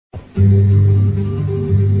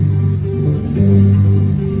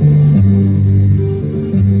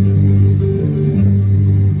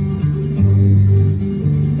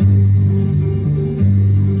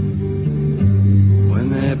When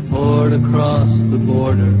they poured across the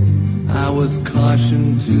border, I was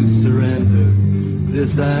cautioned to surrender.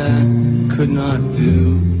 This I could not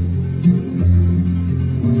do.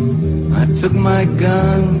 I took my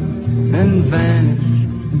gun and vanished.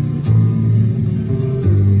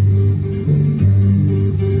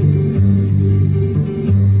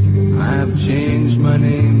 I've changed my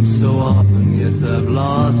name so often. Yes, I've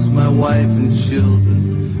lost my wife and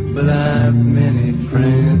children, but I've many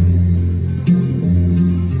friends.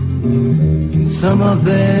 And some of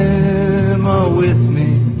them are with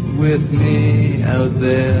me out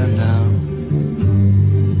there now.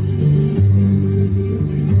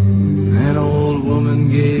 An old woman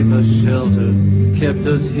gave us shelter, kept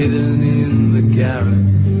us hidden in the garret.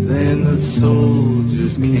 Then the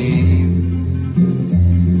soldiers came.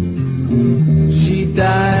 She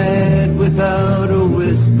died without a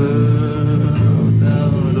whisper,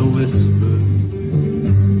 without a whisper.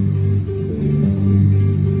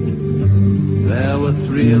 There were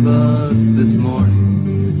 3 of us this morning.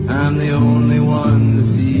 I'm the only one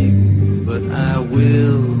this evening, but I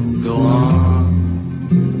will go on.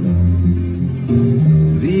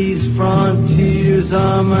 These frontiers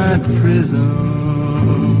are my prison.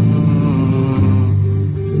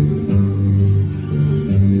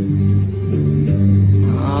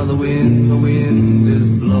 Ah, the wind is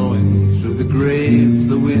blowing through the graves,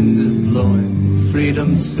 the wind is blowing.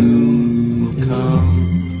 Freedom soon will come.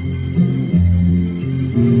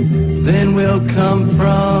 Then we'll come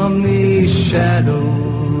from these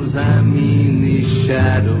shadows, I mean these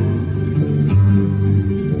shadows.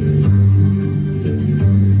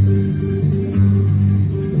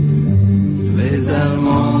 Les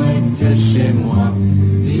Allemands étaient chez moi,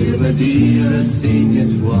 ils me dirent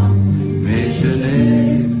signe-toi, mais je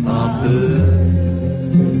n'ai pas peur.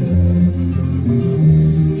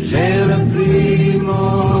 J'ai repris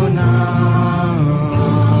mon âme.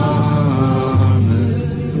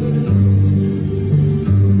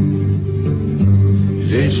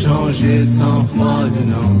 J'ai changé sans foi de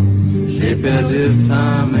nom, j'ai perdu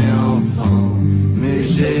femme et enfant, mais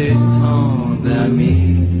j'ai tant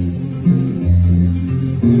d'amis.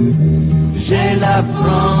 J'ai la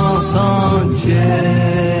France entière.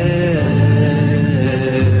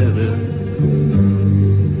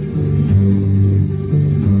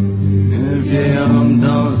 Un vieil homme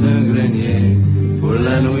dans un grenier, pour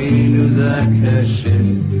la nuit nous a cachés,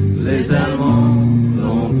 les Allemands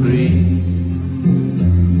l'ont pris.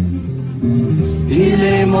 Il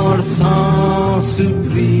est mort sans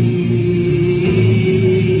surprise.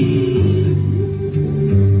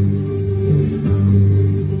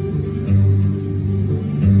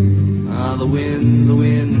 Ah, the wind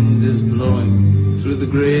is blowing through the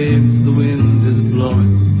graves, the wind is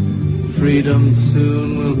blowing. Freedom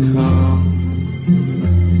soon will come.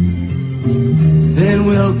 Then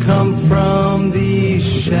we'll come from these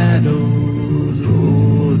shadows,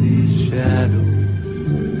 oh, these shadows.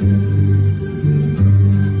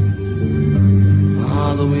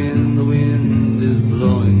 The wind is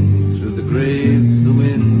blowing through the graves, the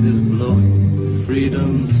wind is blowing.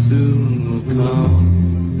 Freedom soon will come.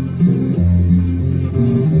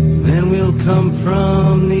 Then we'll come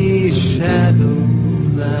from these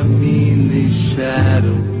shadows, I mean these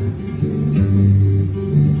shadows.